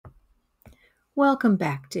Welcome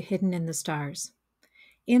back to Hidden in the Stars.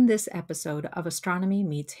 In this episode of Astronomy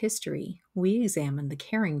Meets History, we examine the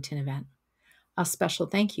Carrington Event. A special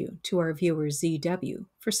thank you to our viewer ZW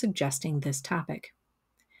for suggesting this topic.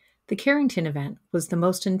 The Carrington Event was the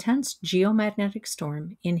most intense geomagnetic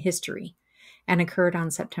storm in history and occurred on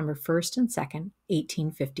September 1st and 2nd,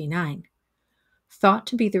 1859. Thought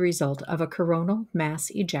to be the result of a coronal mass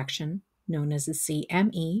ejection, known as a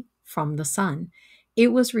CME, from the Sun,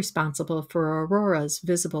 it was responsible for auroras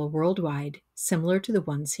visible worldwide, similar to the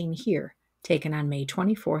one seen here, taken on May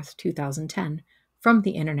 24, 2010, from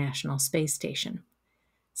the International Space Station.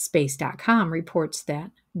 Space.com reports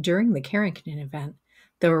that, during the Carrington Event,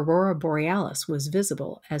 the aurora borealis was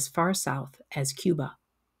visible as far south as Cuba.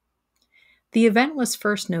 The event was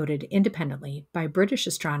first noted independently by British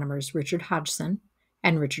astronomers Richard Hodgson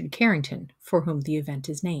and Richard Carrington, for whom the event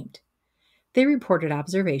is named. They reported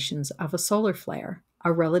observations of a solar flare,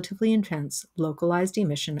 a relatively intense localized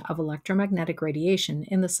emission of electromagnetic radiation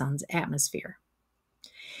in the Sun's atmosphere.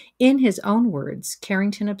 In his own words,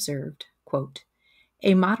 Carrington observed, quote,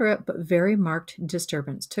 "A moderate but very marked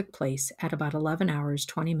disturbance took place at about 11 hours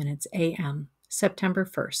 20 minutes a.m., September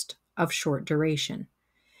 1st, of short duration,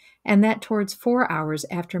 and that towards 4 hours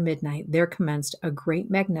after midnight there commenced a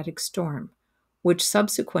great magnetic storm, which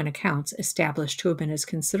subsequent accounts established to have been as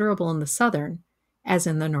considerable in the southern as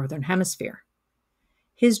in the northern hemisphere."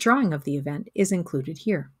 His drawing of the event is included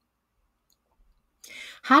here.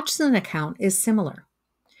 Hodgson's account is similar.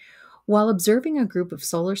 While observing a group of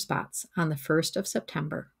solar spots on the 1st of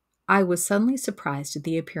September, I was suddenly surprised at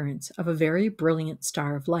the appearance of a very brilliant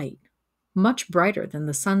star of light, much brighter than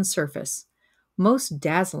the sun's surface, most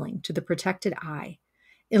dazzling to the protected eye,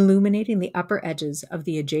 illuminating the upper edges of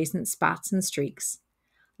the adjacent spots and streaks,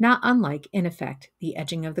 not unlike, in effect, the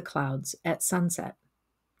edging of the clouds at sunset.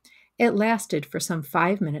 It lasted for some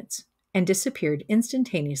 5 minutes and disappeared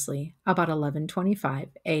instantaneously about 11:25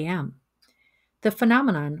 a.m. The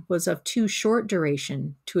phenomenon was of too short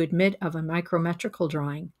duration to admit of a micrometrical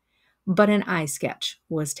drawing, but an eye sketch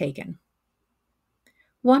was taken.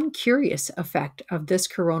 One curious effect of this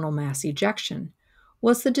coronal mass ejection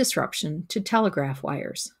was the disruption to telegraph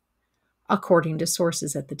wires. According to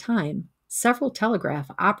sources at the time, several telegraph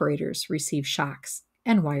operators received shocks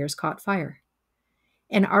and wires caught fire.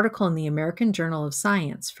 An article in the American Journal of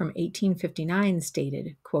Science from 1859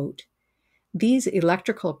 stated, quote, "These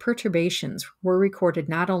electrical perturbations were recorded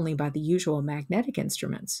not only by the usual magnetic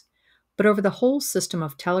instruments, but over the whole system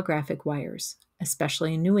of telegraphic wires,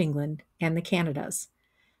 especially in New England and the Canadas.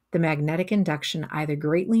 The magnetic induction either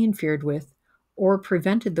greatly interfered with or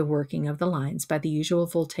prevented the working of the lines by the usual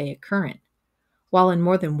voltaic current, while in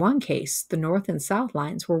more than one case the north and south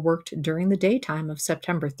lines were worked during the daytime of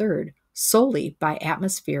September 3rd solely by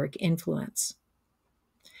atmospheric influence."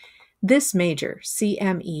 This major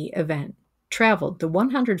CME event traveled the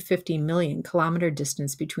 150 million kilometer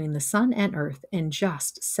distance between the Sun and Earth in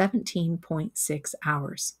just 17.6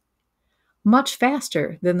 hours. Much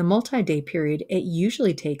faster than the multi-day period it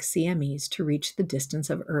usually takes CMEs to reach the distance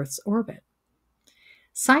of Earth's orbit.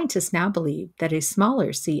 Scientists now believe that a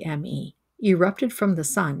smaller CME erupted from the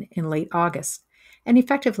Sun in late August and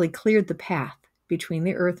effectively cleared the path between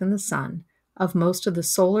the Earth and the Sun of most of the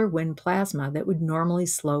solar wind plasma that would normally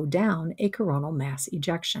slow down a coronal mass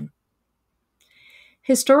ejection.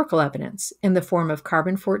 Historical evidence, in the form of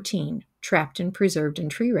carbon-14 trapped and preserved in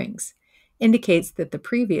tree rings, indicates that the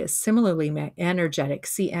previous similarly energetic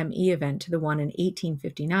CME event to the one in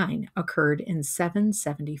 1859 occurred in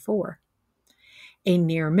 774. A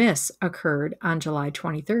near miss occurred on July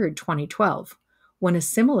 23, 2012, when a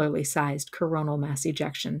similarly sized coronal mass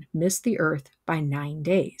ejection missed the Earth by 9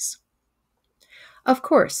 days. Of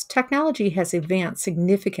course, technology has advanced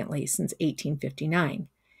significantly since 1859.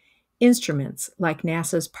 Instruments like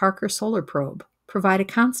NASA's Parker Solar Probe provide a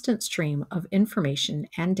constant stream of information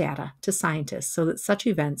and data to scientists so that such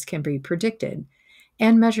events can be predicted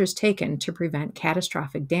and measures taken to prevent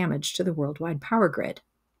catastrophic damage to the worldwide power grid.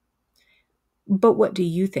 But what do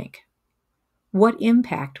you think? What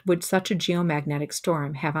impact would such a geomagnetic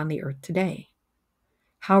storm have on the Earth today?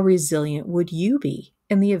 How resilient would you be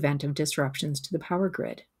in the event of disruptions to the power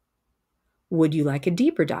grid? Would you like a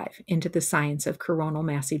deeper dive into the science of coronal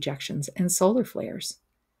mass ejections and solar flares?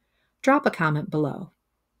 Drop a comment below.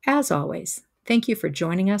 As always, thank you for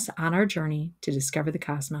joining us on our journey to discover the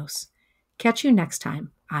cosmos. Catch you next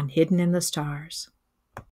time on Hidden in the Stars.